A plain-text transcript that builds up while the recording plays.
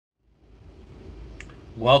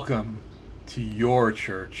Welcome to your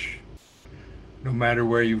church. No matter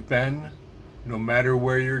where you've been, no matter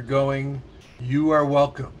where you're going, you are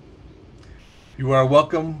welcome. You are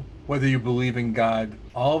welcome whether you believe in God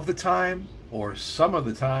all of the time, or some of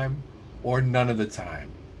the time, or none of the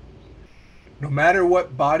time. No matter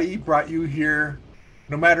what body brought you here,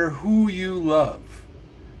 no matter who you love,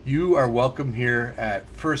 you are welcome here at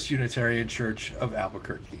First Unitarian Church of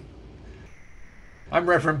Albuquerque. I'm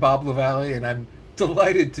Reverend Bob LaValle, and I'm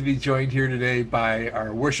delighted to be joined here today by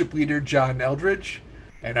our worship leader, John Eldridge,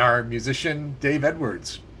 and our musician, Dave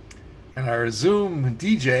Edwards. And our Zoom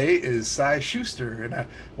DJ is Cy Schuster. And I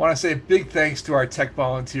want to say a big thanks to our tech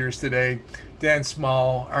volunteers today, Dan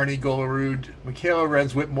Small, Arnie Golarud, Michaela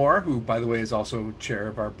Renz Whitmore, who, by the way, is also chair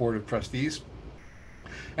of our board of trustees,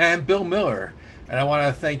 and Bill Miller. And I want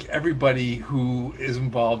to thank everybody who is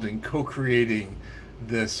involved in co-creating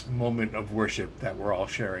this moment of worship that we're all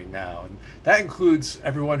sharing now. And that includes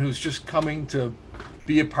everyone who's just coming to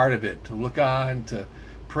be a part of it, to look on, to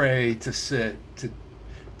pray, to sit,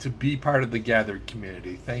 to be part of the gathered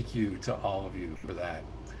community. Thank you to all of you for that.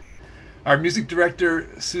 Our music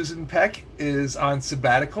director, Susan Peck, is on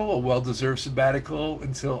sabbatical, a well-deserved sabbatical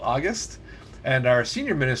until August. And our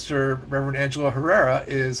senior minister, Reverend Angela Herrera,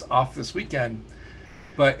 is off this weekend.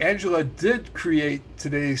 But Angela did create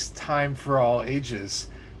today's Time for All Ages,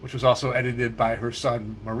 which was also edited by her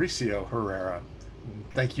son, Mauricio Herrera.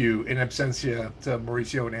 Thank you in absentia to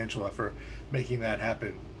Mauricio and Angela for making that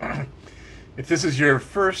happen. If this is your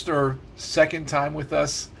first or second time with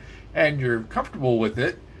us and you're comfortable with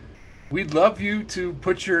it, we'd love you to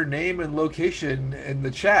put your name and location in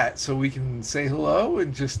the chat so we can say hello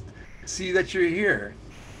and just see that you're here.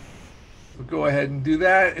 We'll go ahead and do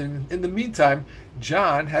that. And in the meantime,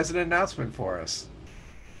 John has an announcement for us.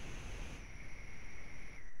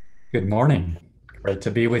 Good morning. Great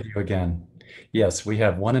to be with you again. Yes, we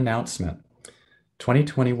have one announcement.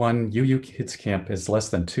 2021 UU Kids Camp is less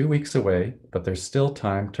than 2 weeks away, but there's still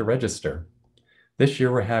time to register. This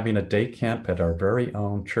year we're having a day camp at our very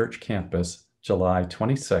own church campus, July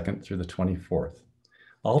 22nd through the 24th.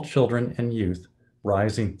 All children and youth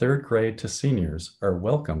rising 3rd grade to seniors are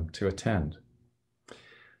welcome to attend.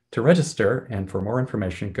 To register and for more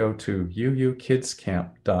information, go to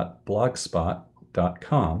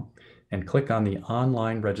uukidscamp.blogspot.com and click on the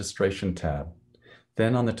online registration tab.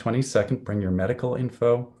 Then on the 22nd, bring your medical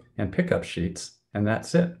info and pickup sheets, and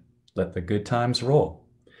that's it. Let the good times roll.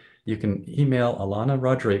 You can email Alana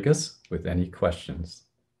Rodriguez with any questions.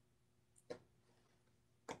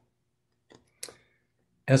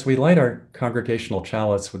 As we light our congregational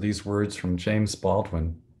chalice with these words from James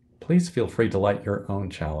Baldwin, please feel free to light your own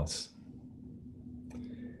chalice.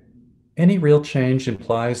 Any real change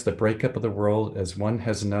implies the breakup of the world as one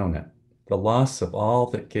has known it, the loss of all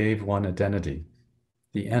that gave one identity,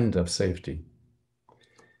 the end of safety.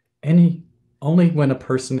 Only when a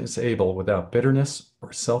person is able, without bitterness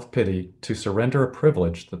or self-pity, to surrender a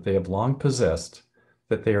privilege that they have long possessed,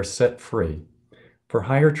 that they are set free for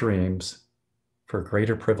higher dreams, for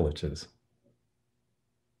greater privileges.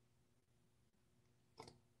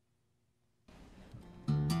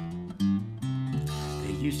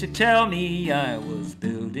 They used to tell me I was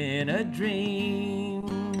building a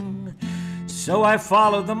dream, so I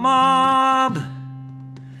followed the mob.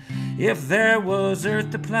 If there was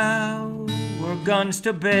earth to plow or guns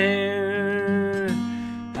to bear,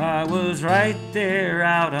 I was right there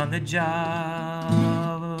out on the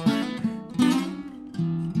job.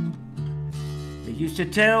 They used to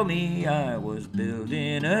tell me I was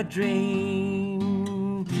building a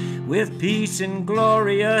dream with peace and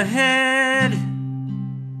glory ahead.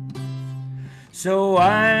 So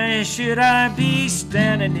why should I be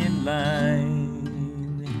standing in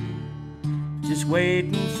line, just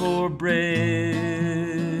waiting for bread?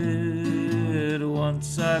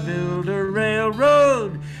 Once I built a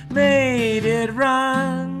railroad, made it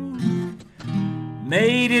run,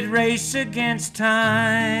 made it race against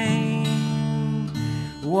time.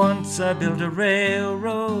 Once I built a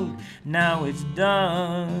railroad, now it's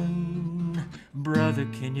done. Brother,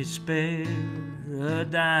 can you spare a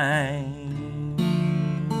dime?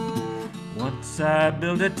 Once I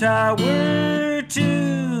built a tower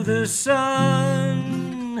to the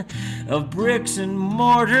sun of bricks and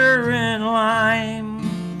mortar and lime.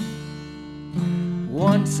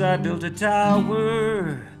 Once I built a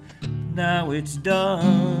tower, now it's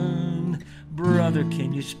done. Brother,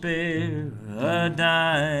 can you spare a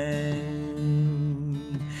dime?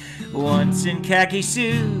 Once in khaki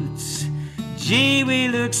suits, gee, we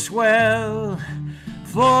look swell,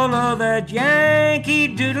 full of that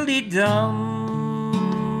Yankee doodly-dum.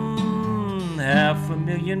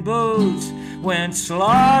 500,000 boats went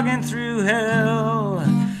slogging through hell.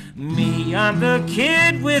 Me, I'm the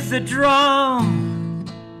kid with the drum.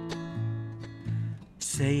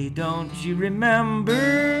 Say, don't you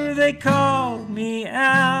remember they called me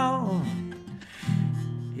Al?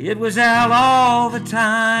 It was Al all the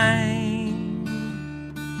time.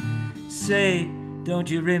 Say, don't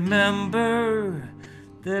you remember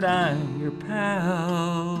that I'm your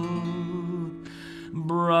pal?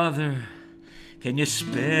 Brother, can you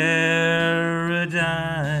spare a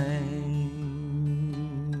dime?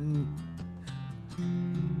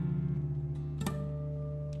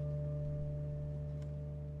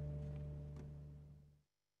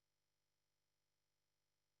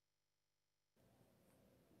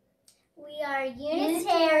 We are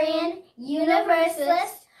Unitarian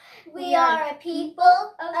Universalists. We are a people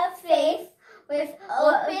of faith with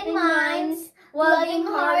open minds, loving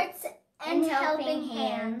hearts, and helping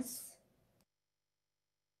hands.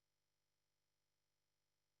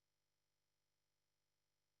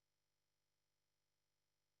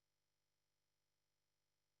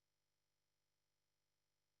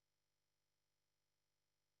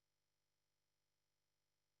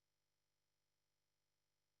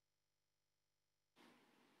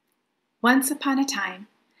 Once upon a time,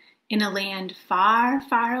 in a land far,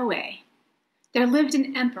 far away, there lived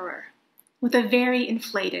an emperor with a very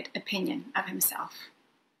inflated opinion of himself.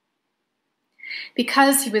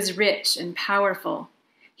 Because he was rich and powerful,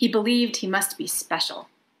 he believed he must be special.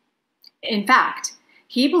 In fact,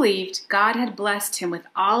 he believed God had blessed him with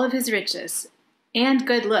all of his riches and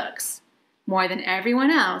good looks, more than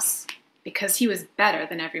everyone else, because he was better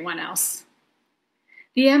than everyone else.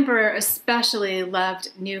 The emperor especially loved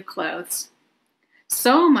new clothes,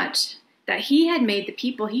 so much that he had made the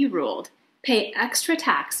people he ruled pay extra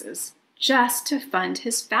taxes just to fund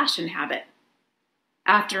his fashion habit.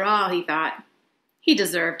 After all, he thought, he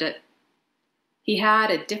deserved it. He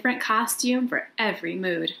had a different costume for every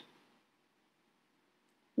mood.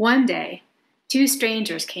 One day, two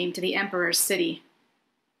strangers came to the emperor's city.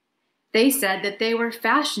 They said that they were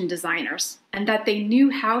fashion designers and that they knew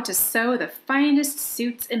how to sew the finest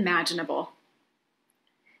suits imaginable.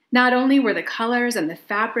 Not only were the colors and the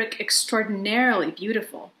fabric extraordinarily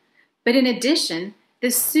beautiful, but in addition, the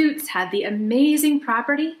suits had the amazing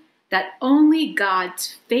property that only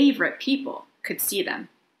God's favorite people could see them.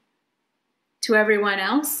 To everyone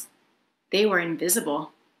else, they were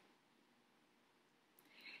invisible.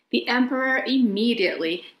 The emperor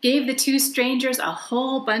immediately gave the two strangers a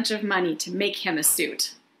whole bunch of money to make him a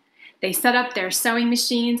suit. They set up their sewing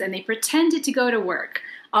machines and they pretended to go to work,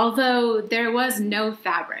 although there was no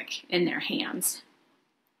fabric in their hands.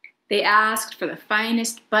 They asked for the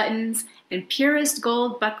finest buttons and purest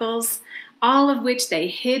gold buckles, all of which they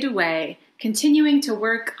hid away, continuing to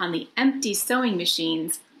work on the empty sewing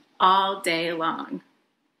machines all day long.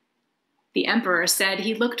 The emperor said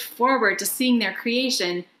he looked forward to seeing their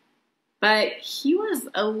creation, but he was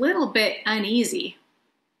a little bit uneasy.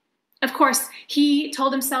 Of course, he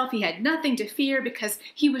told himself he had nothing to fear because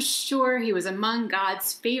he was sure he was among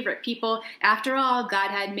God's favorite people. After all,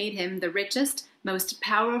 God had made him the richest, most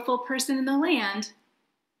powerful person in the land.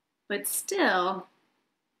 But still,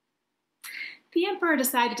 the emperor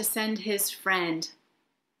decided to send his friend,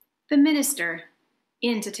 the minister,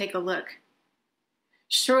 in to take a look.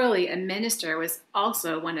 Surely a minister was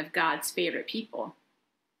also one of God's favorite people.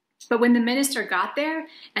 But when the minister got there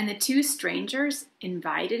and the two strangers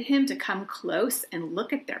invited him to come close and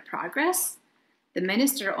look at their progress, the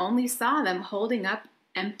minister only saw them holding up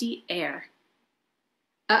empty air.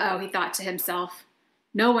 Uh-oh, he thought to himself,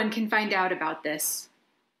 no one can find out about this.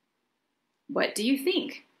 What do you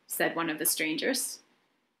think? Said one of the strangers.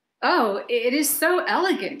 Oh, it is so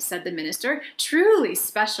elegant, said the minister. Truly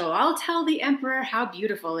special. I'll tell the emperor how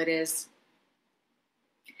beautiful it is.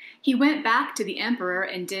 He went back to the emperor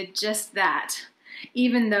and did just that,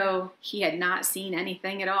 even though he had not seen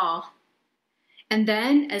anything at all. And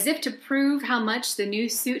then, as if to prove how much the new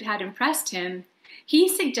suit had impressed him, he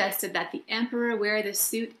suggested that the emperor wear the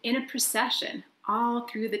suit in a procession all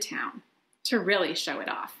through the town to really show it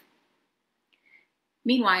off.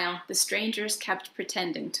 Meanwhile, the strangers kept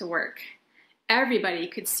pretending to work. Everybody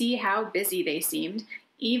could see how busy they seemed,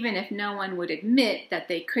 even if no one would admit that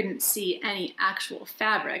they couldn't see any actual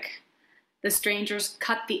fabric. The strangers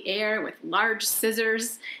cut the air with large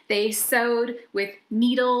scissors. They sewed with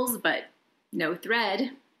needles, but no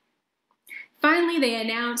thread. Finally, they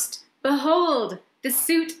announced, "Behold, the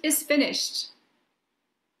suit is finished."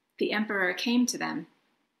 The emperor came to them.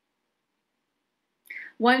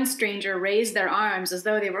 One stranger raised their arms as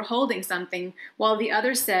though they were holding something, while the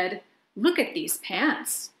other said, "Look at these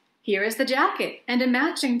pants. Here is the jacket and a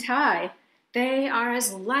matching tie. They are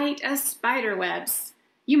as light as spider webs.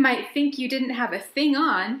 You might think you didn't have a thing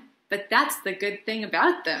on, but that's the good thing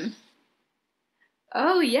about them."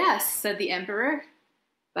 "Oh, yes," said the emperor,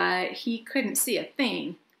 but he couldn't see a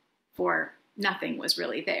thing, for nothing was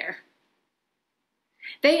really there.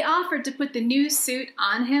 They offered to put the new suit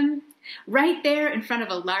on him right there in front of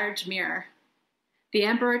a large mirror. The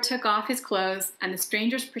emperor took off his clothes, and the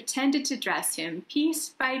strangers pretended to dress him piece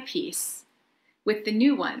by piece with the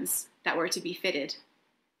new ones that were to be fitted.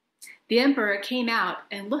 The emperor came out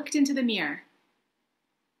and looked into the mirror.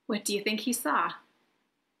 What do you think he saw?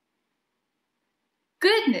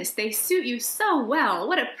 "Goodness, they suit you so well.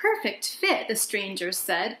 What a perfect fit," the strangers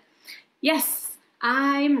said. "Yes,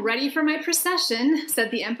 I'm ready for my procession," said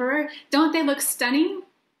the emperor. "Don't they look stunning?"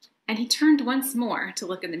 And he turned once more to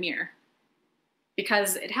look in the mirror,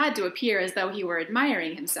 because it had to appear as though he were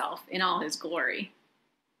admiring himself in all his glory.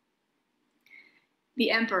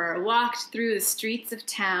 The emperor walked through the streets of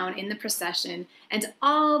town in the procession, and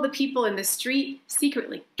all the people in the street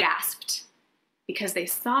secretly gasped, because they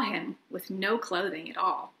saw him with no clothing at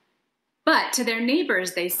all. But to their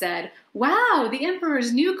neighbors they said, "Wow, the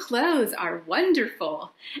emperor's new clothes are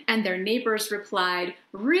wonderful." And their neighbors replied,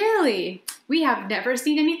 "Really? We have never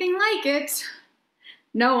seen anything like it."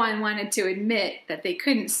 No one wanted to admit that they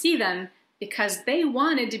couldn't see them because they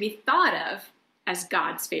wanted to be thought of as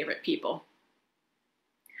God's favorite people.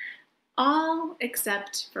 All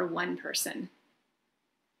except for one person,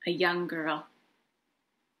 a young girl.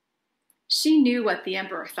 She knew what the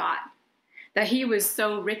emperor thought, that he was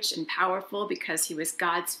so rich and powerful because he was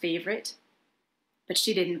God's favorite, but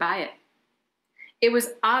she didn't buy it. It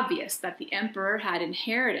was obvious that the emperor had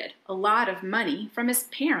inherited a lot of money from his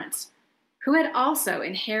parents, who had also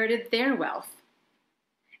inherited their wealth.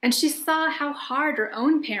 And she saw how hard her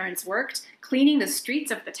own parents worked cleaning the streets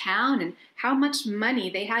of the town and how much money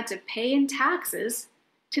they had to pay in taxes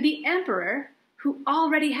to the emperor, who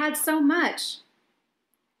already had so much.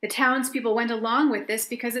 The townspeople went along with this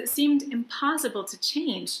because it seemed impossible to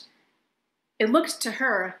change. It looked to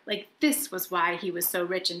her like this was why he was so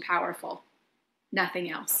rich and powerful, nothing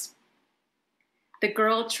else. The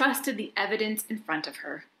girl trusted the evidence in front of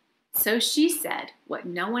her, so she said what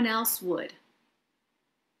no one else would.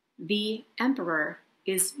 "The emperor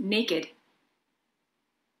is naked."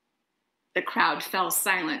 The crowd fell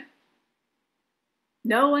silent.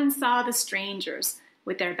 No one saw the strangers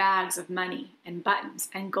with their bags of money and buttons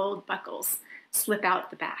and gold buckles slip out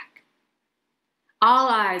the back. All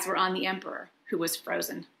eyes were on the emperor, who was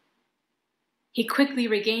frozen. He quickly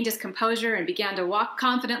regained his composure and began to walk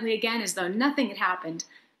confidently again as though nothing had happened,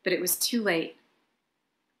 but it was too late.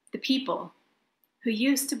 The people, who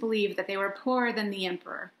used to believe that they were poorer than the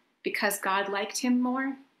emperor because God liked him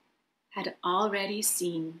more, had already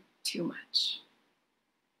seen too much.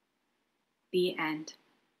 The end.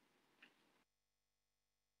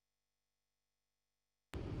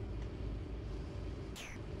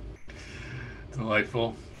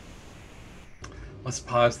 Delightful. Let's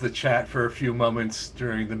pause the chat for a few moments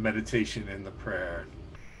during the meditation and the prayer.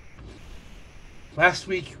 Last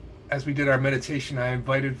week, as we did our meditation, I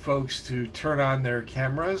invited folks to turn on their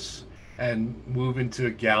cameras and move into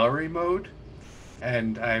gallery mode.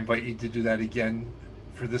 And I invite you to do that again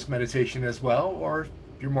for this meditation as well. Or if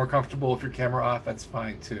you're more comfortable with your camera off, that's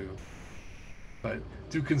fine too. But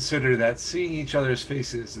do consider that seeing each other's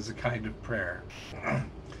faces is a kind of prayer.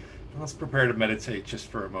 Let's prepare to meditate just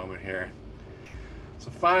for a moment here. So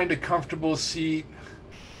find a comfortable seat.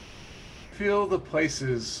 Feel the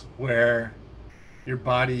places where your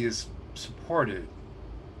body is supported.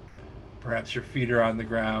 Perhaps your feet are on the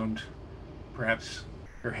ground. Perhaps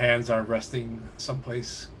your hands are resting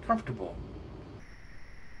someplace comfortable.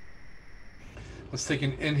 Let's take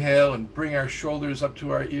an inhale and bring our shoulders up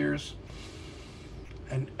to our ears.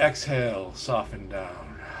 And exhale, soften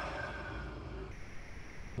down.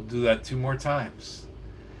 We'll do that 2 more times.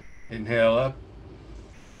 Inhale up.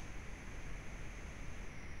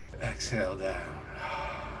 Exhale down.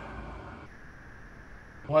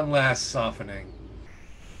 One last softening.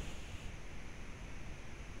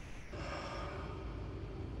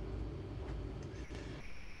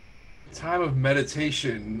 Time of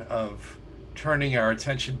meditation, of turning our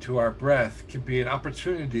attention to our breath, can be an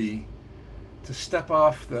opportunity to step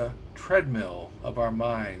off the treadmill of our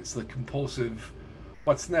minds, the compulsive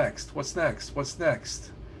what's next, what's next, what's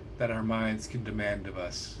next that our minds can demand of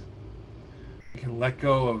us. We can let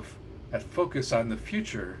go of that focus on the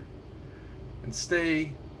future and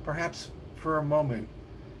stay, perhaps for a moment,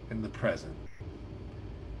 in the present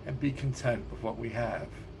and be content with what we have.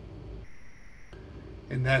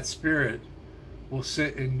 In that spirit, we'll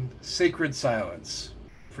sit in sacred silence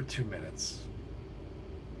for 2 minutes.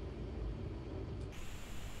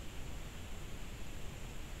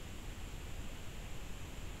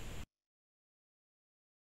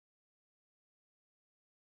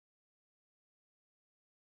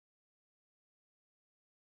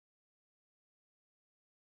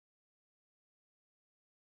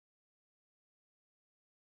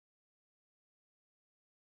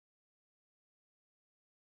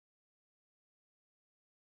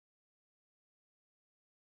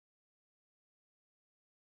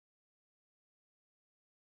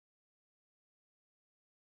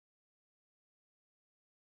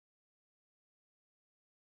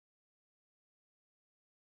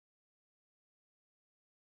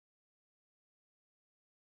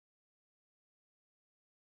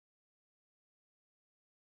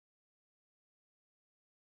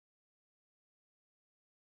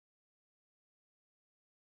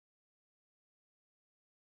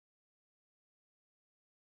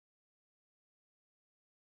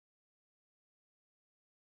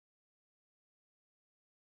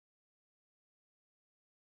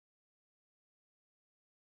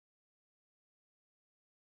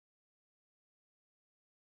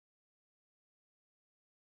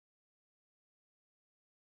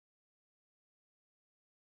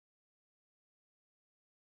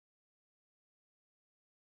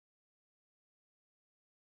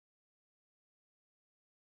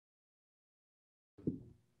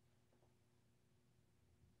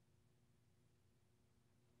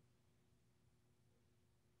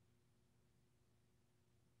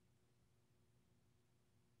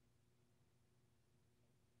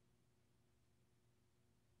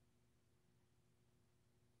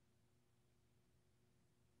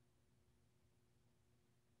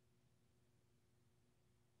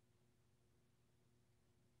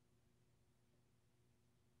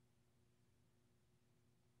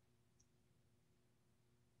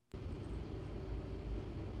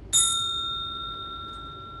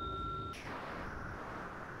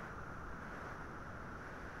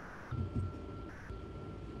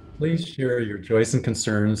 Please share your joys and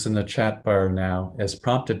concerns in the chat bar now as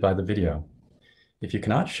prompted by the video. If you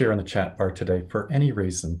cannot share in the chat bar today for any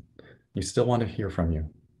reason, we still want to hear from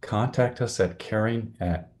you. Contact us at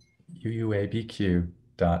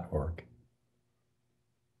caring@uuabq.org.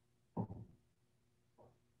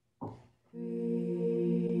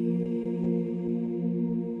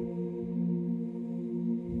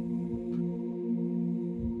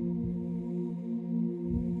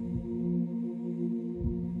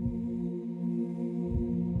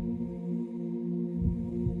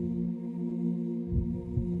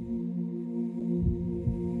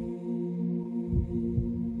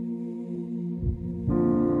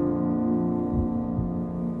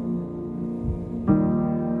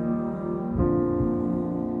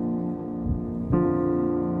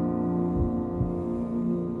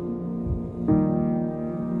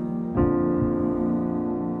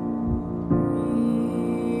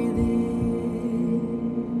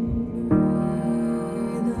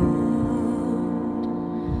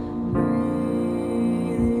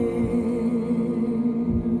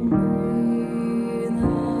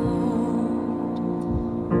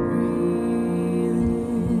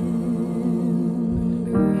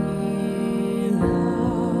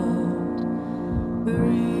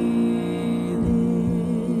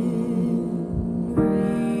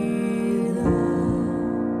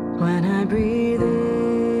 When I breathe in,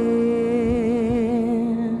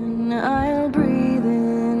 I'll breathe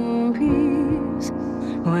in peace.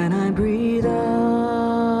 When I breathe out,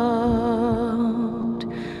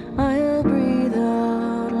 I'll breathe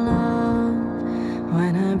out love.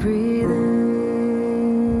 When I breathe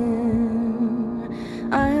in,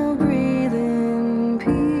 I'll breathe in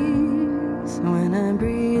peace. When I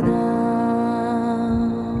breathe out,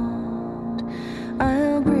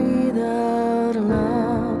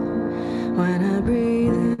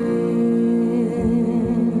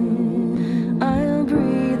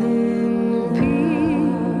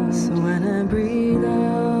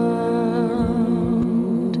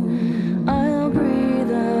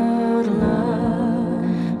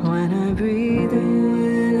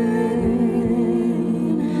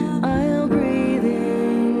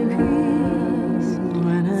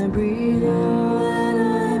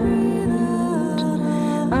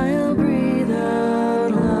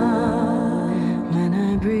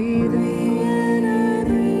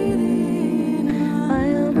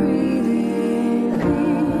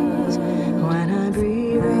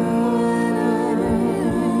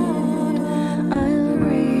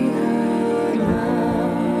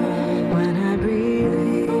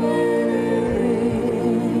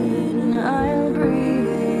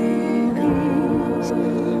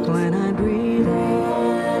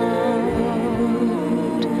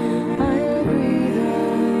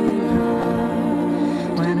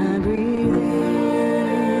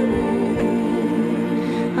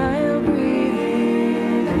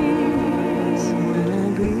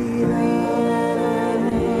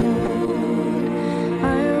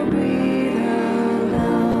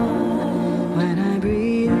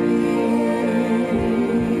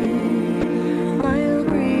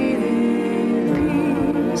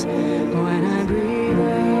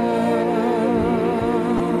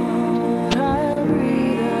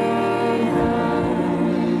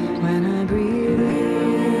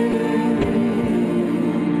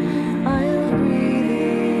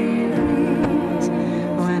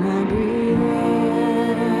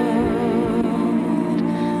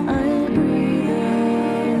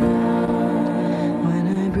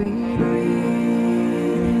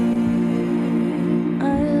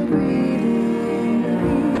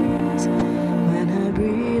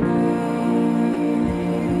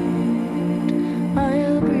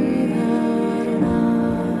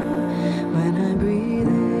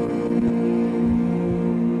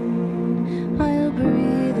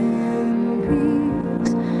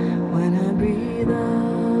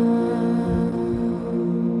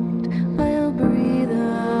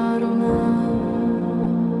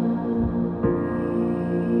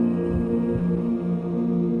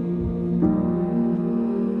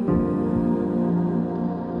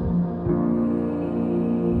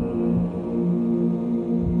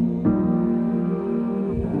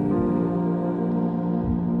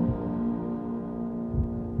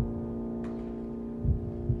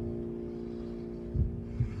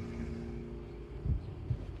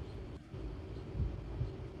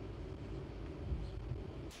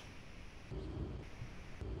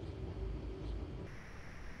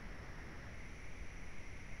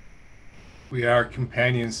 We are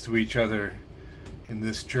companions to each other in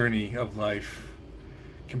this journey of life.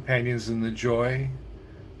 Companions in the joy,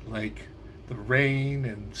 like the rain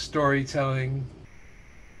and storytelling,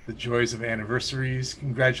 the joys of anniversaries.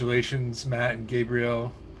 Congratulations, Matt and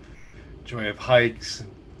Gabriel. Joy of hikes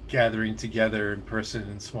and gathering together in person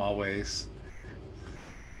in small ways.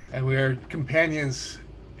 And we are companions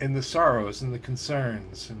in the sorrows and the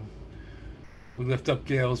concerns. And we lift up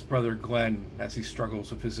Gail's brother Glenn as he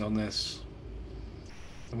struggles with his illness.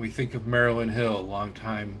 And we think of Marilyn Hill,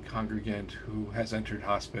 longtime congregant who has entered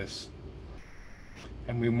hospice.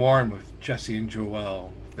 And we mourn with Jesse and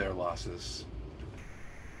Joelle their losses.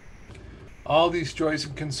 All these joys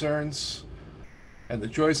and concerns, and the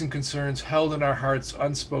joys and concerns held in our hearts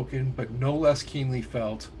unspoken but no less keenly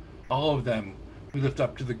felt, all of them we lift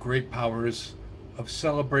up to the great powers of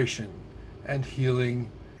celebration and healing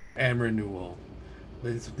and renewal.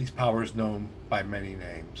 These powers known by many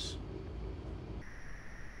names.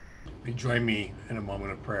 You join me in a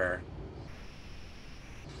moment of prayer.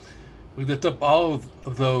 We lift up all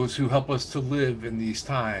of those who help us to live in these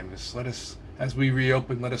times. Let us, as we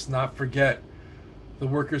reopen, let us not forget the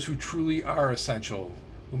workers who truly are essential,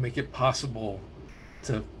 who make it possible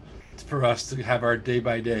for us to have our day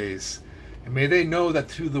by days. And may they know that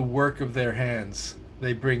through the work of their hands,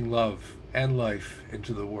 they bring love and life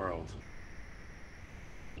into the world.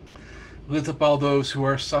 Lift up all those who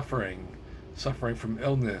are suffering from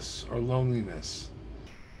illness or loneliness.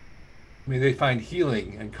 May they find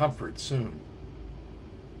healing and comfort soon.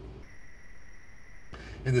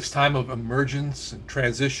 In this time of emergence and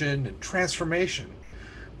transition and transformation,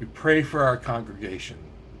 we pray for our congregation.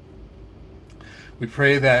 We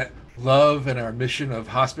pray that love and our mission of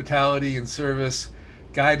hospitality and service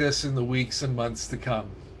guide us in the weeks and months to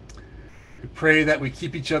come. We pray that we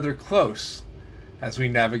keep each other close as we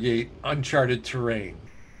navigate uncharted terrain,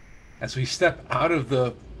 as we step out of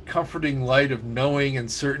the comforting light of knowing and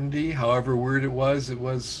certainty, however weird it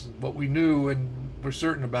was what we knew and were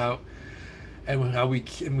certain about, and how we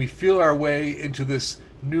feel our way into this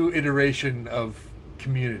new iteration of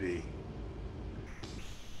community.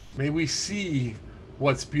 May we see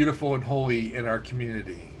what's beautiful and holy in our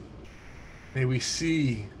community. May we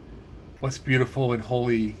see what's beautiful and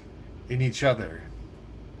holy in each other.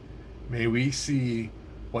 May we see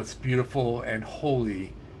what's beautiful and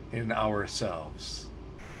holy in ourselves.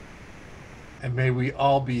 And may we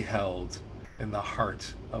all be held in the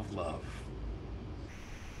heart of love.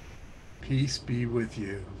 Peace be with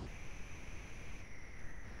you.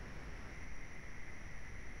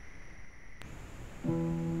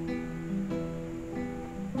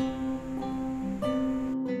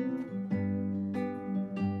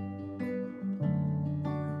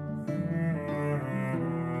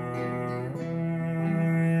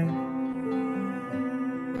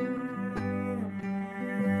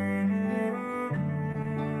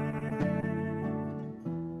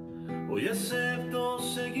 Hoy acepto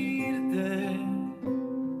seguirte,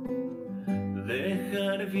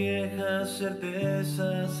 dejar viejas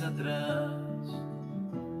certezas atrás,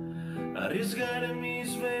 arriesgar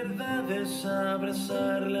mis verdades,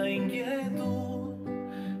 abrazar la inquietud,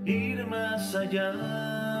 ir más allá.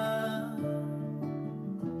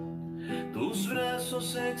 Tus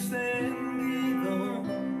brazos extendidos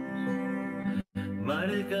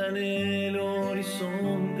marcan el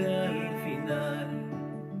horizonte al final.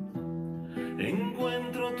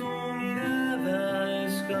 Encuentro tu mirada,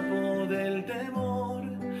 escapo del temor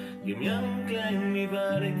que me ancla en mi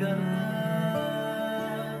barca.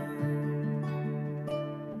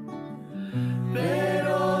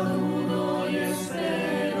 Pero dudo y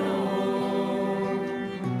espero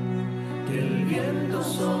que el viento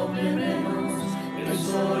sople menos, que el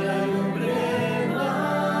sol alumbre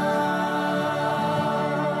más.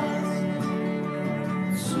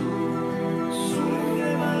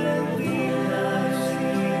 Surge valentía,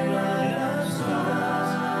 esquiva las dudas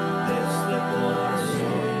de este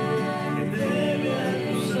corazón que debe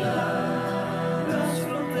acusar.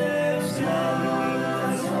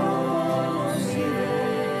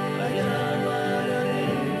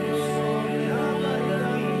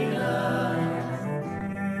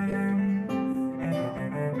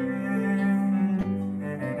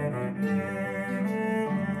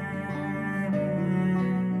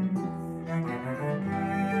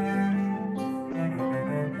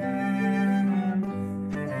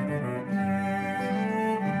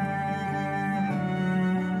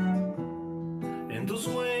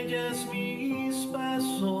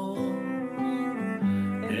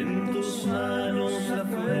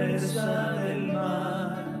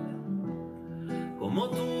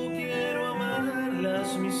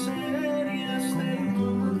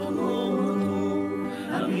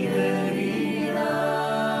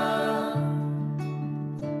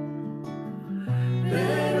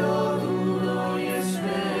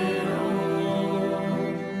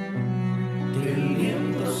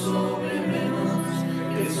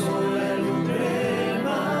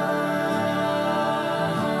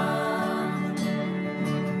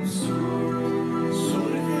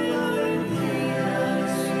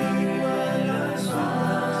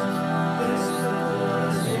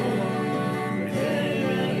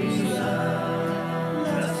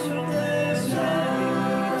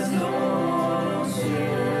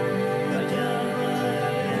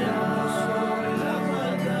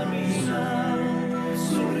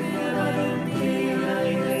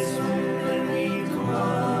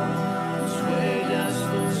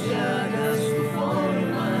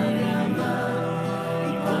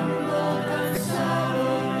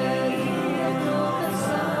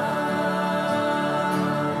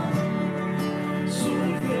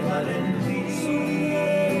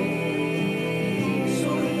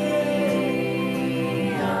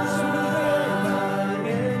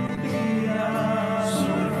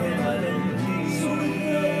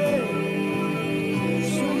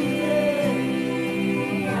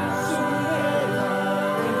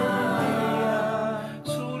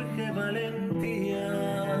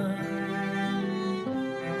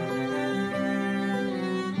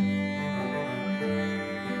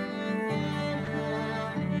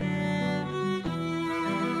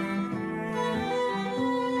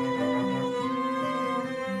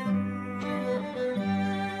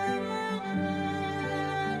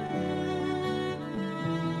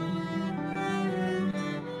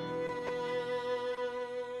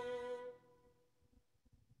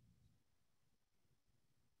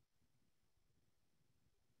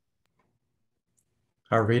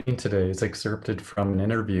 Our reading today is excerpted from an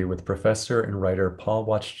interview with professor and writer Paul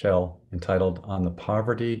Wachtell entitled On the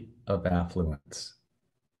Poverty of Affluence.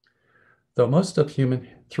 Through most of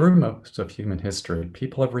human history,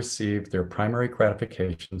 people have received their primary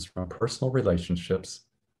gratifications from personal relationships,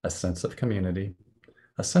 a sense of community,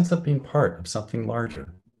 a sense of being part of something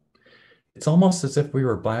larger. It's almost as if we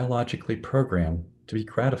were biologically programmed to be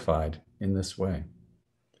gratified in this way.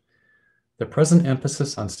 The present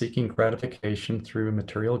emphasis on seeking gratification through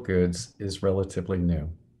material goods is relatively new.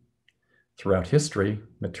 Throughout history,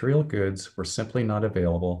 material goods were simply not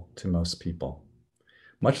available to most people,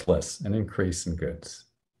 much less an increase in goods.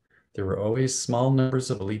 There were always small numbers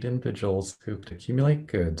of elite individuals who could accumulate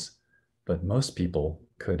goods, but most people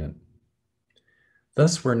couldn't.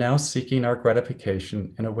 Thus, we're now seeking our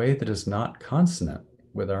gratification in a way that is not consonant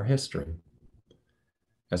with our history.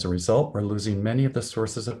 As a result, we're losing many of the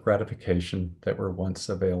sources of gratification that were once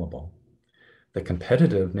available. The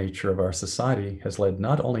competitive nature of our society has led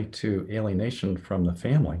not only to alienation from the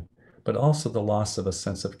family, but also the loss of a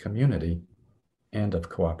sense of community and of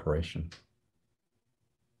cooperation.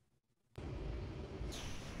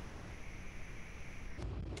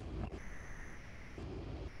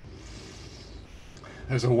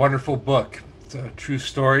 There's a wonderful book. It's a true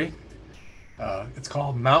story. It's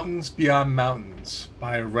called Mountains Beyond Mountains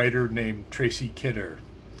by a writer named Tracy Kidder.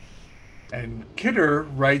 And Kidder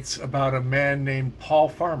writes about a man named Paul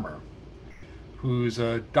Farmer, who's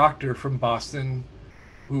a doctor from Boston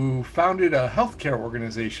who founded a healthcare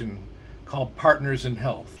organization called Partners in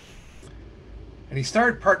Health. And he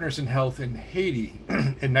started Partners in Health in Haiti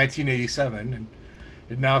in 1987, and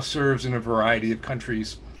it now serves in a variety of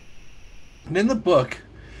countries. And in the book,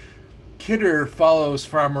 Kidder follows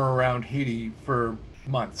Farmer around Haiti for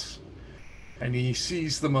months, and he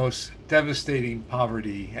sees the most devastating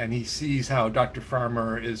poverty, and he sees how Dr.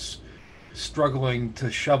 Farmer is struggling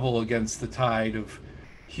to shovel against the tide of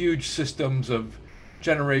huge systems of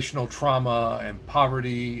generational trauma and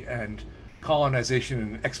poverty and colonization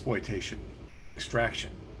and exploitation,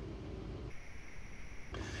 extraction.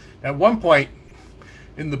 At one point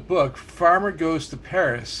in the book, Farmer goes to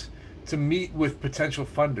Paris to meet with potential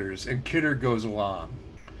funders, and Kidder goes along.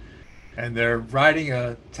 And they're riding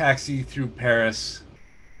a taxi through Paris.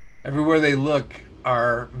 Everywhere they look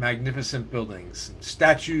are magnificent buildings,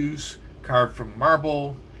 statues carved from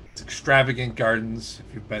marble. It's extravagant gardens.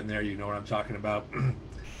 If you've been there, you know what I'm talking about.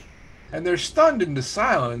 And they're stunned into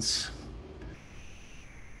silence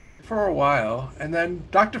for a while. And then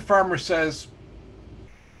Dr. Farmer says,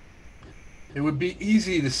 it would be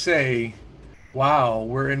easy to say, wow,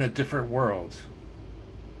 we're in a different world.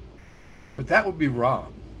 But that would be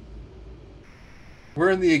wrong.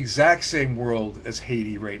 We're in the exact same world as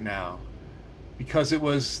Haiti right now, because it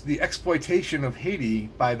was the exploitation of Haiti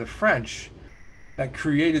by the French that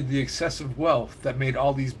created the excessive wealth that made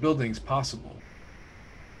all these buildings possible.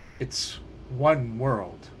 It's one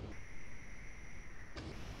world.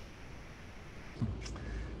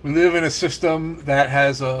 We live in a system that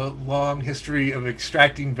has a long history of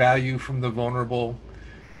extracting value from the vulnerable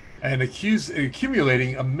and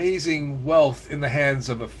accumulating amazing wealth in the hands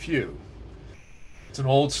of a few. It's an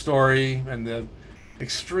old story, and the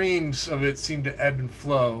extremes of it seem to ebb and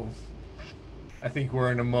flow. I think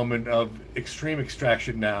we're in a moment of extreme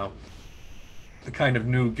extraction now, the kind of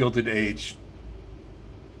new Gilded Age.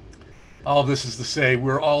 All of this is to say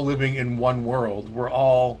we're all living in one world. We're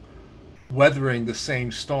all weathering the same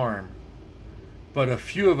storm, but a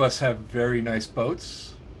few of us have very nice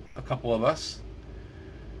boats, a couple of us,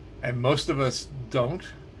 and most of us don't,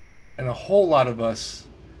 and a whole lot of us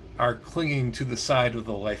are clinging to the side of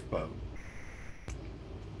the lifeboat.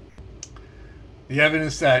 The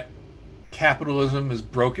evidence that capitalism is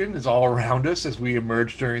broken, is all around us as we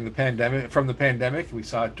emerge during the pandemic. From the pandemic, we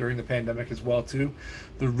saw it during the pandemic as well too.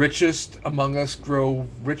 The richest among us grow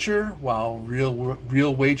richer, while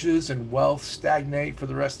real wages and wealth stagnate for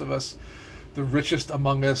the rest of us. The richest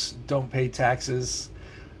among us don't pay taxes.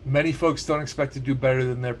 Many folks don't expect to do better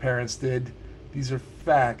than their parents did. These are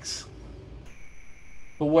facts.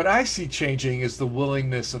 But what I see changing is the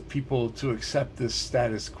willingness of people to accept this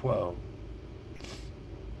status quo.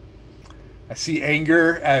 I see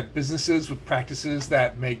anger at businesses with practices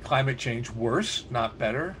that make climate change worse, not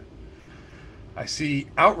better. I see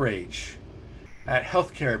outrage at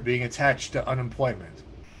healthcare being attached to unemployment,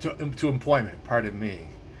 to employment, pardon me.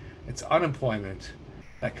 It's unemployment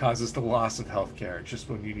that causes the loss of healthcare just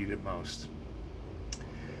when you need it most.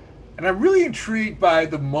 And I'm really intrigued by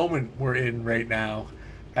the moment we're in right now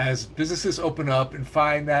as businesses open up and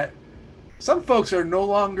find that some folks are no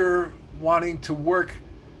longer wanting to work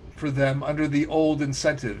for them under the old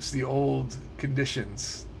incentives, the old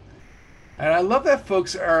conditions. And I love that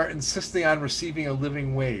folks are insisting on receiving a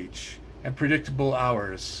living wage and predictable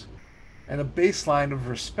hours and a baseline of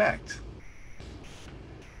respect.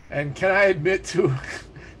 And can I admit to,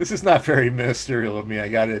 this is not very ministerial of me, I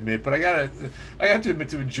gotta admit, but I have to admit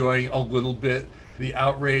to enjoying a little bit the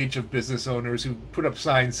outrage of business owners who put up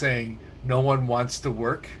signs saying no one wants to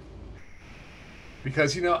work.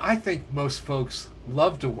 Because, I think most folks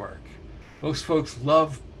love to work. Most folks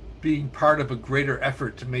love being part of a greater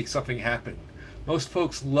effort to make something happen. Most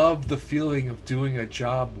folks love the feeling of doing a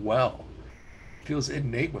job well. It feels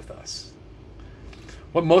innate with us.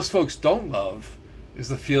 What most folks don't love is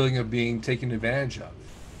the feeling of being taken advantage of.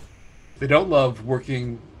 They don't love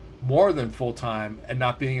working more than full-time and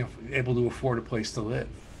not being able to afford a place to live.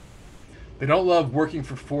 They don't love working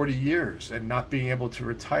for 40 years and not being able to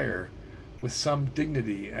retire with some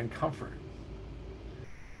dignity and comfort.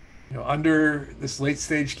 Under this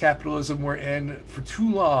late-stage capitalism we're in, for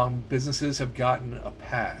too long, businesses have gotten a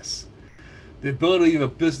pass. The ability of a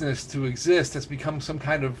business to exist has become some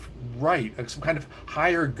kind of right, some kind of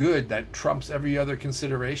higher good that trumps every other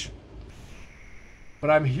consideration. But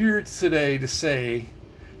I'm here today to say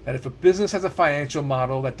that if a business has a financial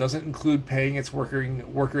model that doesn't include paying its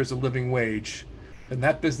workers a living wage, then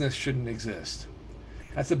that business shouldn't exist.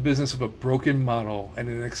 That's a business of a broken model and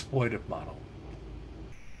an exploitive model.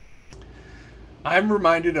 I'm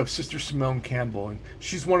reminded of Sister Simone Campbell, and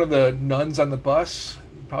she's one of the nuns on the bus.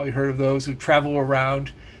 You've probably heard of those who travel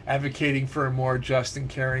around advocating for a more just and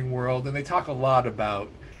caring world, and they talk a lot about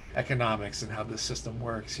economics and how this system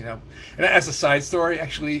works, And as a side story,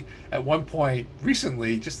 actually, at one point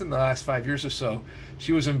recently, just in the last 5 years or so,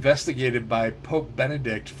 she was investigated by Pope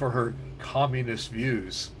Benedict for her communist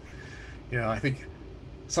views. I think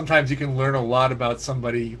sometimes you can learn a lot about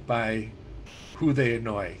somebody by who they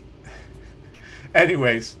annoy.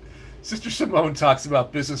 Anyways, Sister Simone talks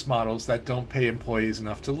about business models that don't pay employees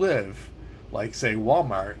enough to live, like, say,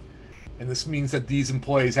 Walmart. And this means that these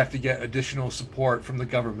employees have to get additional support from the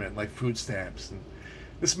government, like food stamps. And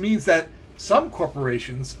this means that some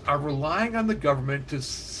corporations are relying on the government to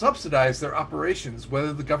subsidize their operations,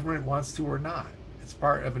 whether the government wants to or not. It's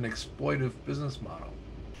part of an exploitive business model.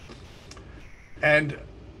 And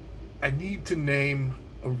I need to name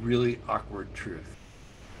a really awkward truth.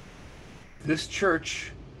 This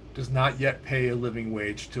church does not yet pay a living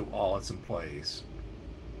wage to all its employees.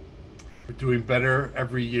 We're doing better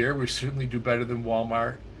every year. We certainly do better than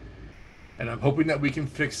Walmart. And I'm hoping that we can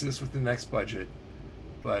fix this with the next budget.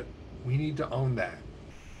 But we need to own that.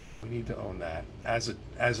 We need to own that as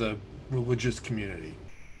a religious community.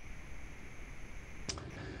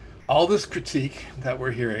 All this critique that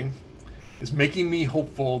we're hearing is making me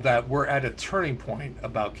hopeful that we're at a turning point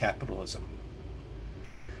about capitalism.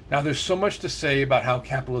 Now, there's so much to say about how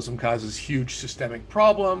capitalism causes huge systemic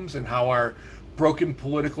problems and how our broken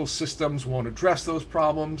political systems won't address those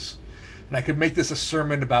problems. And I could make this a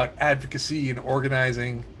sermon about advocacy and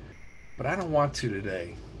organizing, but I don't want to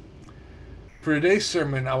today. For today's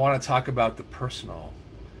sermon, I want to talk about the personal.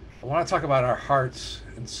 I want to talk about our hearts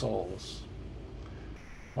and souls.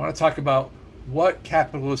 I want to talk about what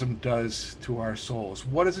capitalism does to our souls.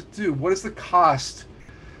 What does it do? What is the cost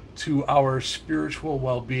to our spiritual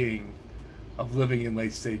well-being of living in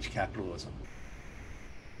late-stage capitalism?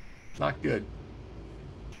 Not good.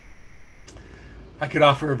 I could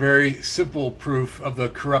offer a very simple proof of the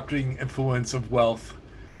corrupting influence of wealth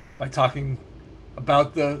by talking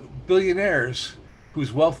about the billionaires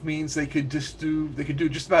whose wealth means they could do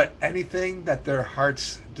just about anything that their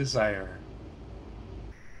hearts desire.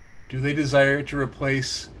 Do they desire to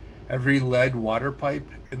replace every lead water pipe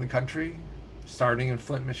in the country, starting in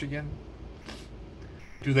Flint, Michigan?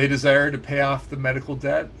 Do they desire to pay off the medical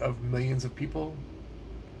debt of millions of people?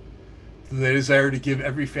 Do they desire to give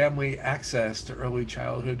every family access to early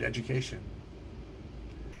childhood education?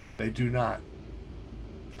 They do not.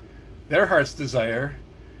 Their heart's desire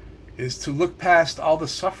is to look past all the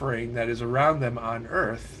suffering that is around them on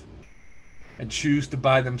Earth and choose to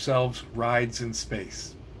buy themselves rides in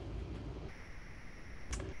space.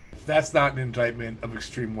 If that's not an indictment of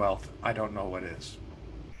extreme wealth, I don't know what is.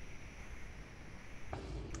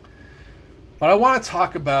 But I want to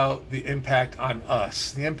talk about the impact on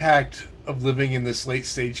us, the impact of living in this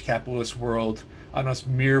late-stage capitalist world on us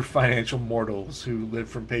mere financial mortals who live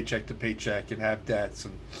from paycheck to paycheck and have debts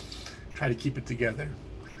and try to keep it together.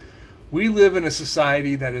 We live in a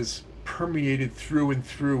society that is permeated through and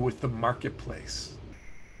through with the marketplace.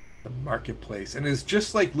 The marketplace. And it's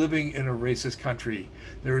just like living in a racist country.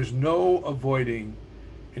 There is no avoiding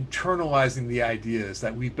internalizing the ideas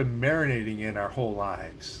that we've been marinating in our whole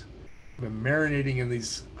lives. We've been marinating in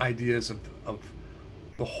these ideas of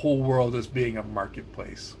the whole world as being a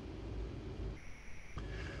marketplace.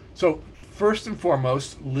 So first and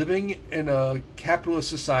foremost, living in a capitalist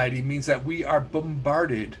society means that we are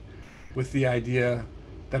bombarded with the idea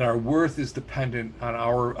that our worth is dependent on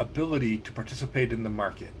our ability to participate in the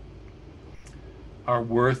market. Our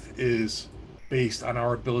worth is based on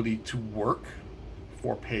our ability to work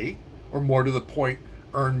for pay, or more to the point,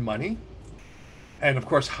 earn money. And of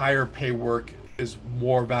course, higher pay work is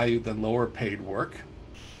more valued than lower paid work.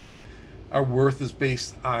 Our worth is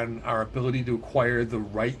based on our ability to acquire the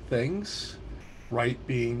right things, right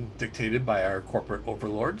being dictated by our corporate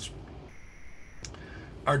overlords.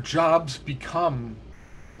 Our jobs become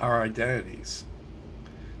our identities.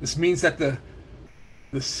 This means that the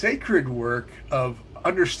sacred work of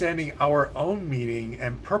understanding our own meaning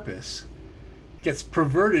and purpose gets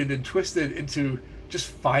perverted and twisted into just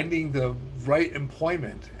finding the right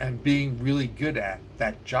employment and being really good at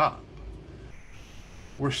that job.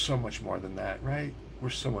 We're so much more than that, right? We're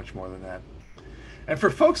so much more than that. And for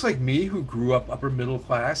folks like me who grew up upper middle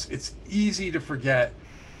class, it's easy to forget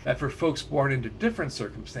that for folks born into different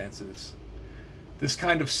circumstances, this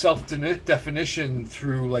kind of self-definition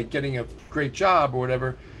through like getting a great job or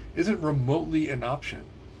whatever isn't remotely an option.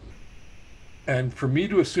 And for me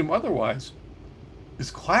to assume otherwise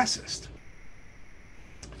is classist.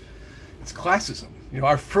 It's classism. You know,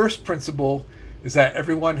 our first principle is that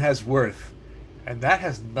everyone has worth, and that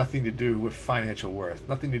has nothing to do with financial worth,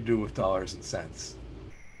 nothing to do with dollars and cents.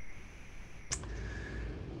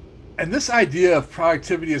 And this idea of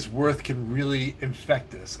productivity as worth can really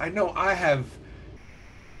infect us. I know I have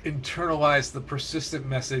internalized the persistent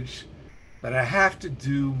message that I have to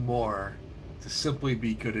do more to simply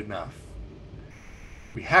be good enough.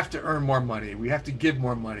 We have to earn more money. We have to give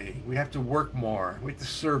more money. We have to work more. We have to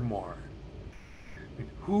serve more. I mean,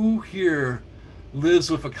 who here lives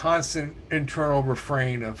with a constant internal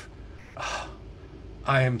refrain of, oh,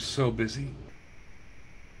 I am so busy?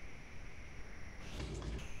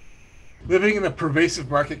 Living in a pervasive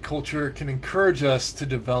market culture can encourage us to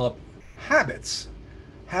develop habits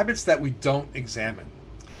that we don't examine.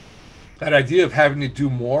 That idea of having to do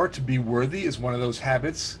more to be worthy is one of those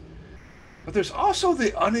habits. But there's also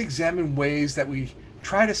the unexamined ways that we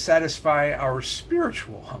try to satisfy our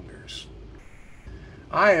spiritual hungers.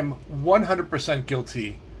 I am 100%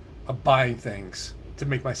 guilty of buying things to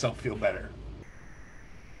make myself feel better.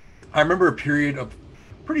 I remember a period of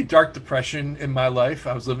pretty dark depression in my life.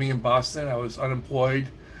 I was living in Boston. I was unemployed.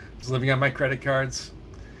 I was living on my credit cards.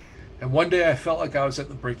 And one day I felt like I was at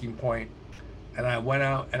the breaking point, and I went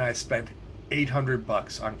out and I spent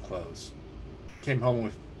 $800 on clothes. Came home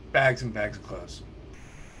with bags and bags of clothes.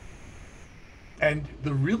 And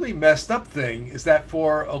the really messed up thing is that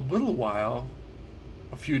for a little while,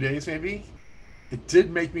 a few days maybe, it did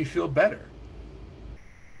make me feel better.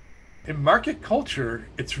 In market culture,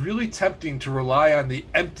 it's really tempting to rely on the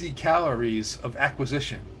empty calories of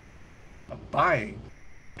acquisition, of buying,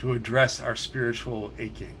 to address our spiritual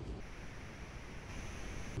aching.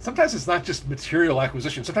 Sometimes it's not just material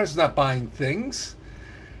acquisition. Sometimes it's not buying things.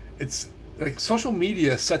 It's like social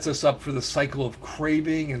media sets us up for the cycle of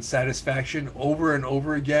craving and satisfaction over and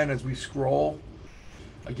over again as we scroll.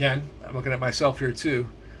 Again, I'm looking at myself here too.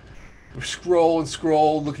 We scroll and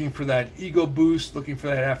scroll, looking for that ego boost, looking for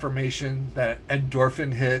that affirmation, that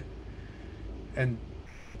endorphin hit, and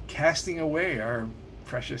casting away our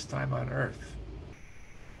precious time on earth.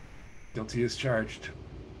 Guilty as charged.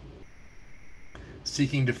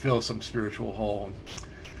 Seeking to fill some spiritual hole.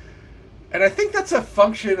 And I think that's a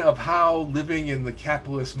function of how living in the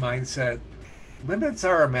capitalist mindset limits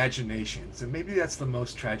our imaginations, and maybe that's the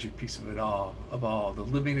most tragic piece of it all, the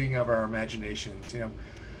limiting of our imaginations.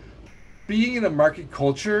 Being in a market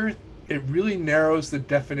culture, it really narrows the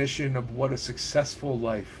definition of what a successful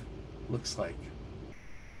life looks like.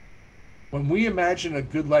 When we imagine a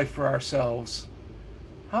good life for ourselves,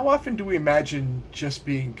 how often do we imagine just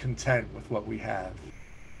being content with what we have?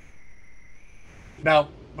 Now,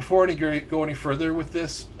 before I go any further with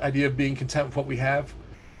this idea of being content with what we have,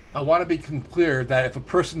 I want to be clear that if a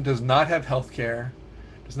person does not have health care,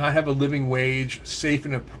 does not have a living wage, safe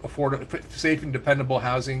and dependable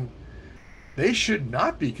housing, they should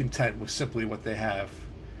not be content with simply what they have.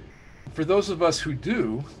 For those of us who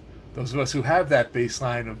do, those of us who have that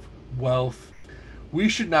baseline of wealth, we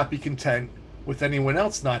should not be content with anyone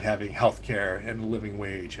else not having health care and a living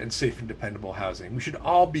wage and safe and dependable housing. We should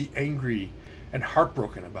all be angry and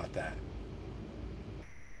heartbroken about that.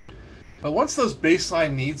 But once those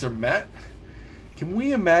baseline needs are met, can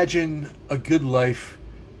we imagine a good life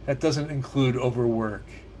that doesn't include overwork?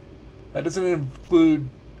 That doesn't include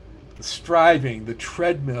the striving, the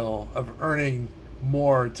treadmill of earning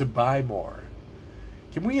more to buy more?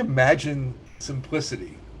 Can we imagine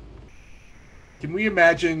simplicity? Can we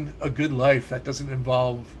imagine a good life that doesn't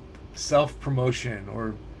involve self-promotion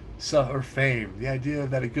or fame? The idea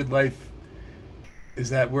that a good life is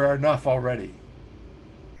that we're enough already.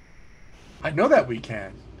 I know that we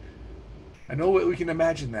can. I know we can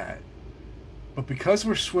imagine that. But because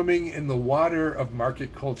we're swimming in the water of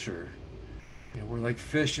market culture, we're like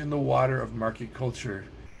fish in the water of market culture,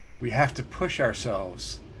 we have to push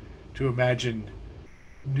ourselves to imagine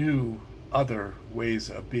new, other ways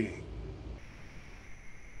of being.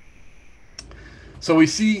 So we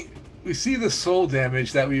see the soul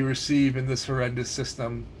damage that we receive in this horrendous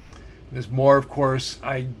system. There's more, of course.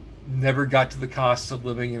 I never got to the costs of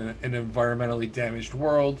living in an environmentally damaged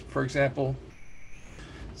world, for example.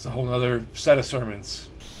 It's a whole other set of sermons.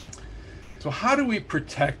 So how do we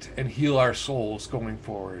protect and heal our souls going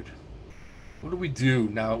forward? What do we do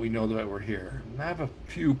now that we know that we're here? And I have a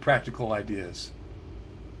few practical ideas.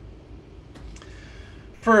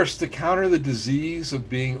 First, to counter the disease of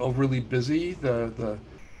being overly busy, the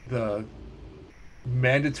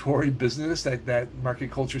mandatory business that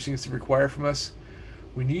market culture seems to require from us,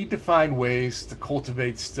 we need to find ways to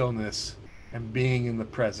cultivate stillness and being in the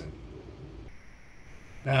present.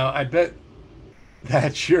 Now, I bet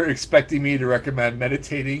that you're expecting me to recommend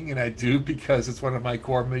meditating, and I do, because it's one of my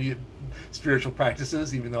core spiritual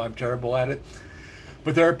practices, even though I'm terrible at it.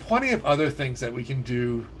 But there are plenty of other things that we can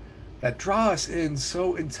do that draw us in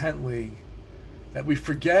so intently that we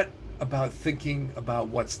forget about thinking about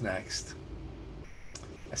what's next.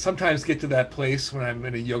 I sometimes get to that place when I'm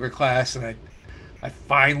in a yoga class and I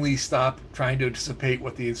finally stop trying to anticipate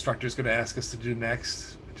what the instructor is going to ask us to do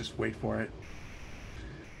next. I just wait for it.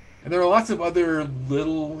 And there are lots of other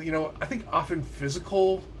little, I think often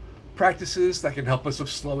physical practices that can help us with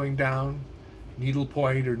slowing down.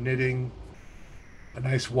 Needlepoint or knitting, a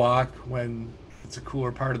nice walk when it's a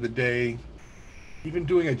cooler part of the day. Even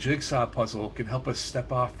doing a jigsaw puzzle can help us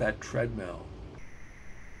step off that treadmill.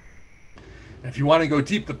 And if you want to go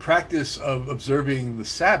deep, the practice of observing the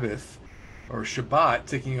Sabbath or Shabbat,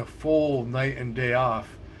 taking a full night and day off,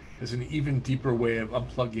 is an even deeper way of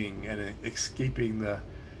unplugging and escaping the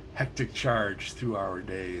hectic charge through our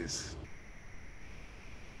days.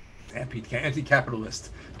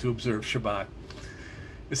 Anti-capitalist to observe Shabbat.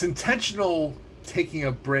 This intentional taking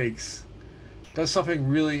of breaks does something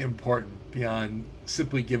really important beyond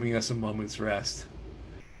simply giving us a moment's rest.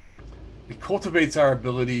 It cultivates our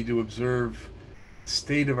ability to observe the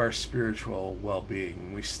state of our spiritual well-being.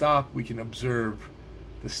 When we stop, we can observe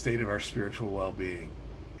the state of our spiritual well-being.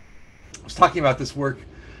 I was talking about this work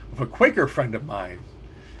with a Quaker friend of mine,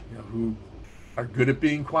 who are good at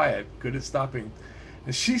being quiet, good at stopping.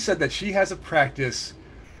 And she said that she has a practice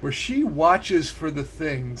where she watches for the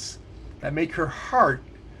things that make her heart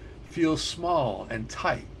feel small and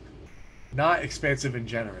tight, not expansive and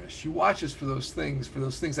generous. She watches for those things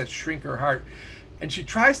that shrink her heart. And she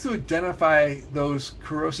tries to identify those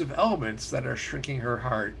corrosive elements that are shrinking her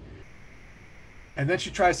heart. And then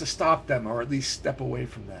she tries to stop them, or at least step away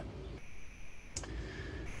from them.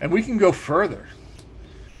 And we can go further.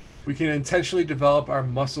 We can intentionally develop our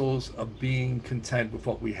muscles of being content with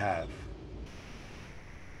what we have.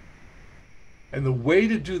 And the way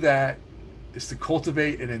to do that is to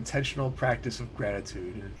cultivate an intentional practice of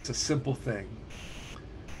gratitude. It's a simple thing.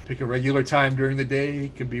 Pick a regular time during the day.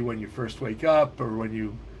 It can be when you first wake up, or when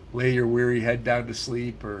you lay your weary head down to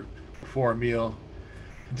sleep, or before a meal.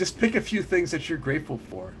 And just pick a few things that you're grateful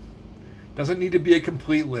for. Doesn't need to be a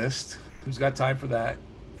complete list. Who's got time for that?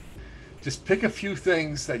 Just pick a few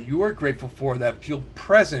things that you are grateful for that feel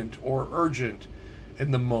present or urgent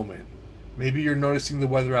in the moment. Maybe you're noticing the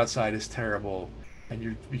weather outside is terrible and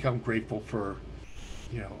you become grateful for,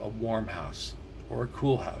 a warm house or a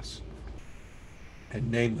cool house.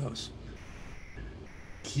 And name those.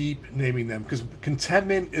 Keep naming them, because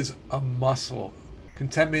contentment is a muscle.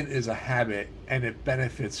 Contentment is a habit, and it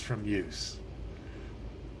benefits from use.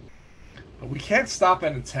 But we can't stop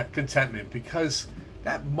at contentment, because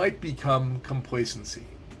that might become complacency.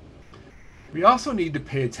 We also need to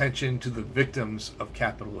pay attention to the victims of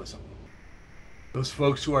capitalism. Those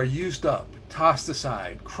folks who are used up, tossed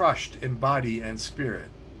aside, crushed in body and spirit.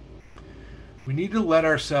 We need to let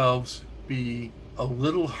ourselves be a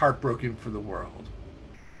little heartbroken for the world.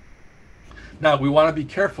 Now, we want to be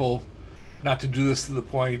careful not to do this to the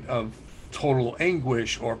point of total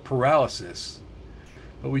anguish or paralysis,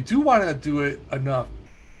 but we do want to do it enough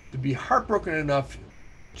to be heartbroken enough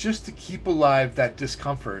just to keep alive that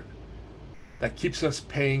discomfort that keeps us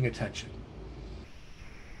paying attention.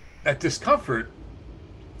 That discomfort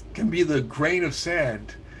can be the grain of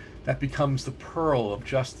sand that becomes the pearl of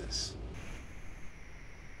justice.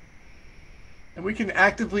 And we can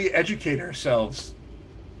actively educate ourselves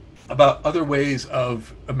about other ways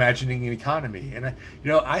of imagining an economy. And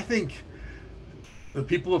I think the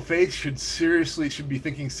people of faith should be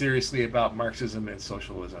thinking seriously about Marxism and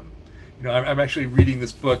socialism. I'm actually reading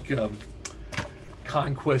this book,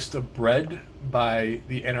 Conquest of Bread, by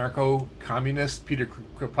the anarcho-communist Peter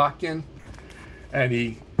Kropotkin, and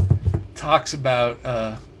he talks about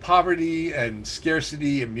poverty and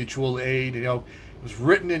scarcity and mutual aid. It was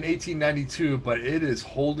written in 1892, but it is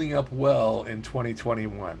holding up well in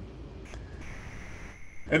 2021.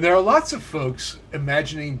 And there are lots of folks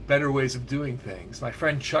imagining better ways of doing things. My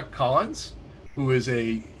friend Chuck Collins, who is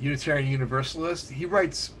a Unitarian Universalist, he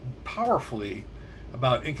writes powerfully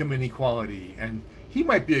about income inequality, and he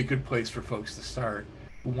might be a good place for folks to start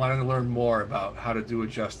who want to learn more about how to do a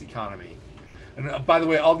just economy. And by the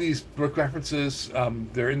way, all these book references,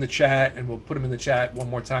 they're in the chat, and we'll put them in the chat one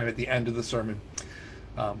more time at the end of the sermon.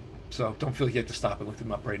 So don't feel like you have to stop and look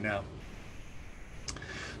them up right now.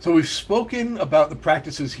 So we've spoken about the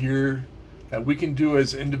practices here that we can do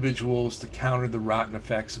as individuals to counter the rotten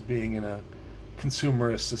effects of being in a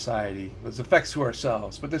consumerist society. There's effects to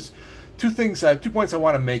ourselves, but there's two points I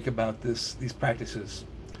want to make about these practices.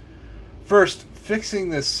 First, fixing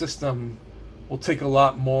this system will take a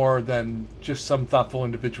lot more than just some thoughtful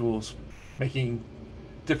individuals making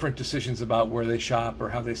different decisions about where they shop or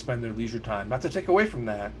how they spend their leisure time. Not to take away from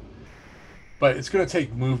that, but it's going to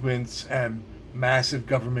take movements and massive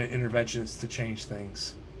government interventions to change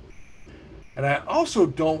things. And I also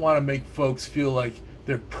don't want to make folks feel like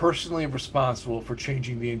they're personally responsible for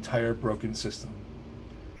changing the entire broken system.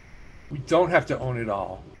 We don't have to own it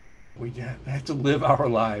all. We have to live our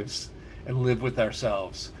lives and live with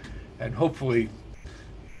ourselves, and hopefully,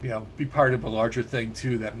 be part of a larger thing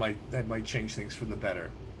too that might change things for the better.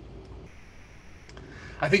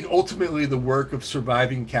 I think ultimately the work of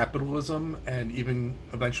surviving capitalism and even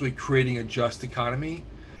eventually creating a just economy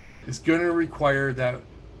is going to require that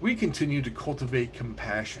we continue to cultivate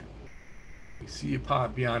compassion. We see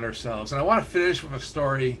beyond ourselves. And I want to finish with a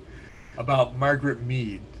story about Margaret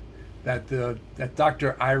Mead that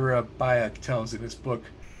Dr. Ira Byock tells in his book,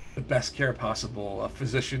 The Best Care Possible, A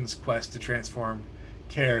Physician's Quest to Transform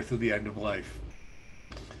Care Through the End of Life.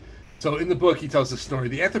 So in the book, he tells the story.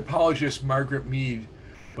 The anthropologist Margaret Mead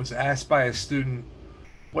was asked by a student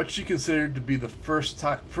what she considered to be the first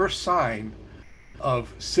sign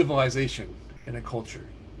of civilization in a culture.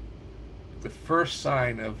 The first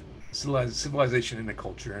sign of civilization in a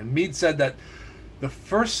culture. And Mead said that the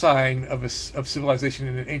first sign of civilization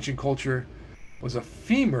in an ancient culture was a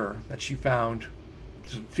femur that she found.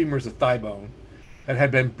 Femur is a thigh bone that had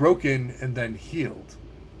been broken and then healed.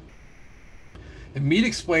 And Mead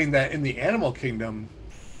explained that in the animal kingdom,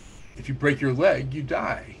 if you break your leg, you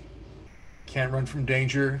die. Can't run from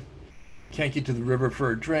danger, can't get to the river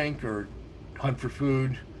for a drink or hunt for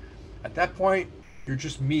food. At that point, you're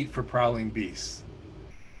just meat for prowling beasts.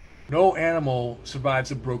 No animal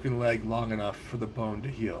survives a broken leg long enough for the bone to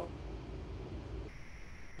heal.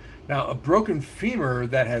 Now, a broken femur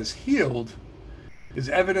that has healed is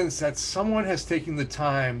evidence that someone has taken the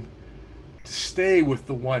time to stay with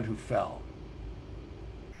the one who fell.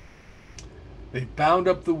 They bound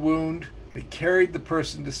up the wound, they carried the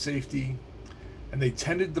person to safety, and they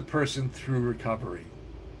tended the person through recovery.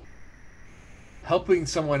 Helping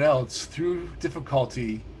someone else through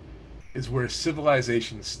difficulty is where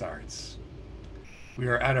civilization starts. We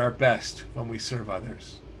are at our best when we serve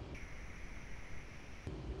others.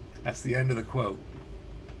 That's the end of the quote.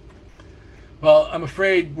 Well, I'm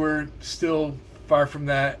afraid we're still far from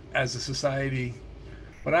that as a society,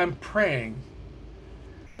 but I'm praying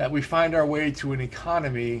that we find our way to an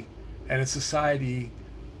economy and a society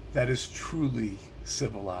that is truly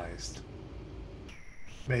civilized.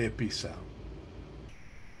 May it be so.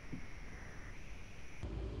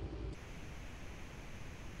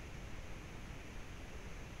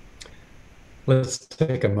 Let's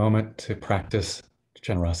take a moment to practice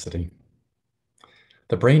generosity.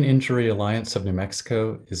 The Brain Injury Alliance of New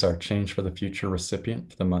Mexico is our Change for the Future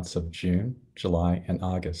recipient for the months of June, July, and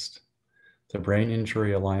August. The Brain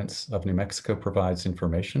Injury Alliance of New Mexico provides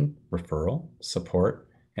information, referral, support,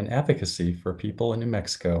 and advocacy for people in New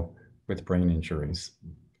Mexico with brain injuries.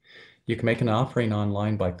 You can make an offering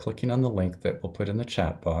online by clicking on the link that we'll put in the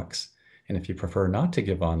chat box, and if you prefer not to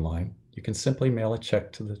give online, you can simply mail a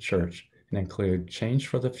check to the church and include Change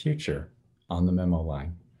for the Future on the memo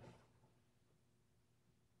line.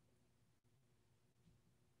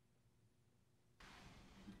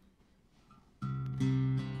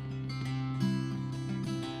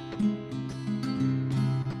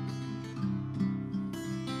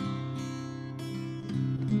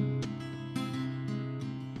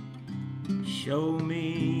 Show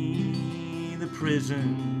me the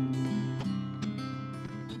prison.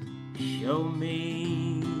 Show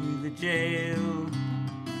me the jail.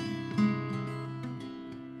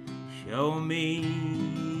 Show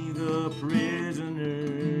me the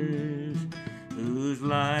prisoners whose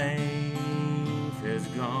life has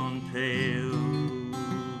gone pale.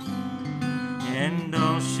 And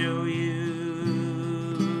I'll show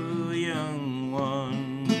you a young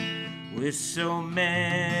one with so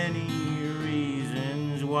many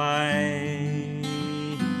reasons why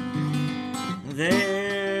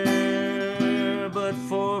there but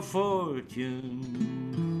for fortune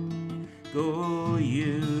go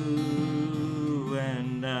you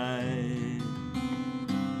and I.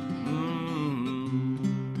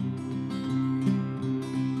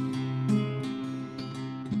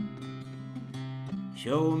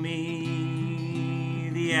 Show me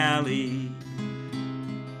the alley.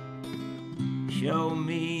 Show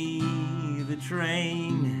me the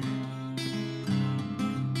train.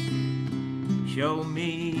 Show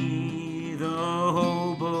me the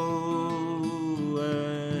hobo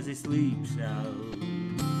as he sleeps out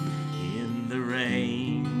in the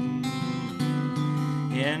rain.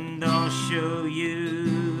 And I'll show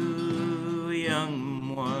you a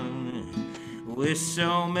young one with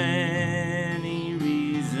so many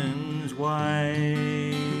reasons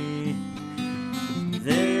why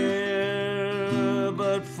there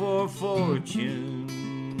but for fortune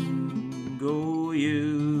go you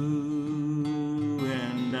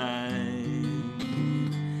and I.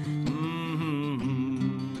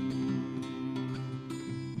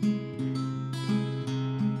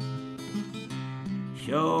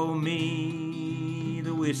 Show me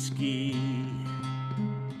the whiskey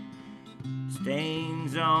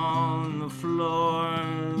stains on the floor.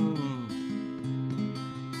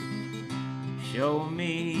 Show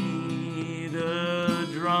me the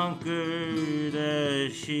drunkard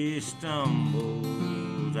as she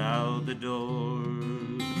stumbles out the door.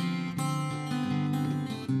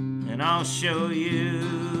 And I'll show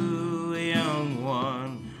you a young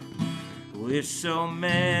one with so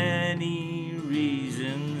many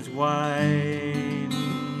reasons why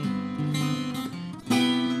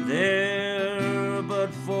there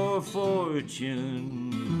but for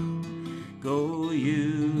fortune go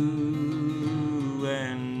you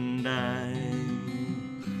and I.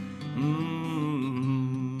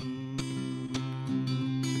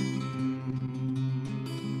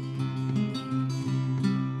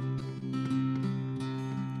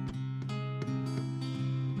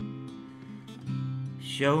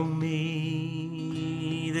 Show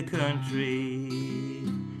me the country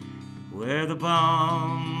where the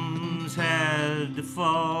bombs had to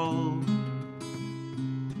fall.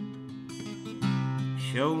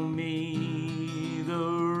 Show me the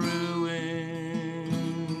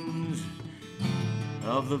ruins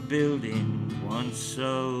of the building once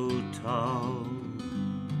so tall.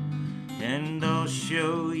 And I'll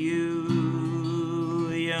show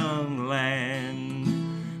you a young land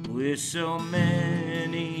with so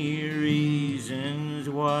many reasons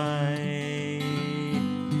why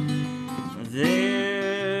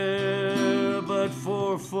there but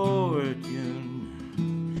for fortune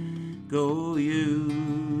go you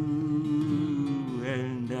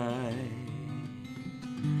and I.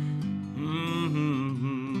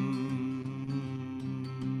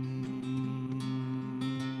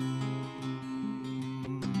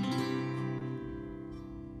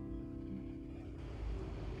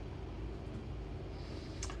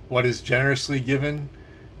 What is generously given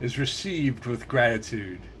is received with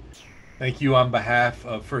gratitude. Thank you on behalf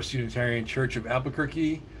of First Unitarian Church of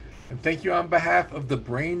Albuquerque, and thank you on behalf of the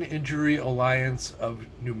Brain Injury Alliance of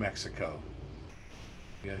New Mexico.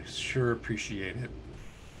 We sure appreciate it.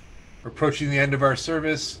 We're approaching the end of our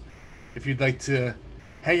service. If you'd like to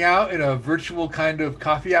hang out in a virtual kind of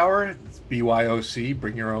coffee hour, it's BYOC,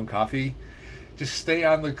 bring your own coffee. Just stay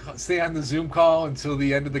on the Zoom call until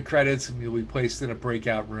the end of the credits, and you'll be placed in a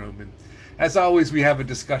breakout room. And as always, we have a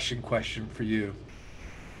discussion question for you.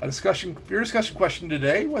 Your discussion question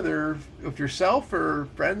today, whether with yourself or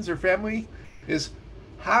friends or family, is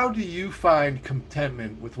how do you find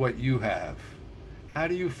contentment with what you have? How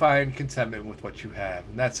do you find contentment with what you have?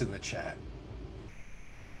 And that's in the chat.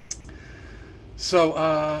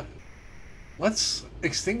 So let's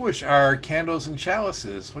extinguish our candles and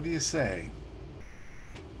chalices. What do you say?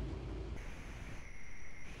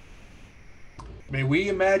 May we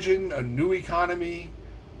imagine a new economy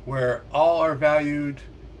where all are valued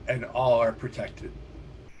and all are protected.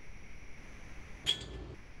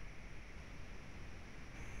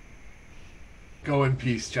 Go in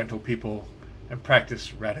peace, gentle people, and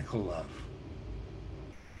practice radical love.